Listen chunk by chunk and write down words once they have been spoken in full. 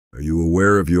Are you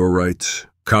aware of your rights?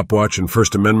 Cop watch and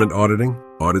First Amendment auditing?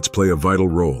 Audits play a vital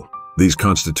role. These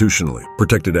constitutionally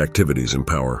protected activities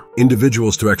empower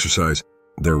individuals to exercise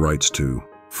their rights to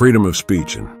freedom of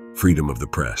speech and freedom of the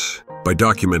press. By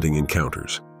documenting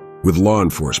encounters with law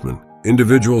enforcement,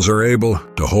 individuals are able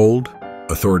to hold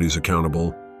authorities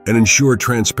accountable and ensure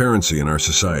transparency in our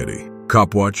society.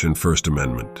 Cop watch and First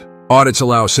Amendment. Audits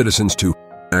allow citizens to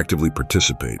actively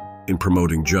participate in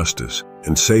promoting justice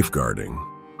and safeguarding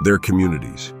their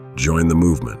communities. Join the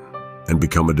movement and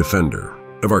become a defender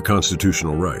of our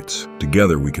constitutional rights.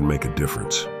 Together we can make a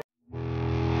difference.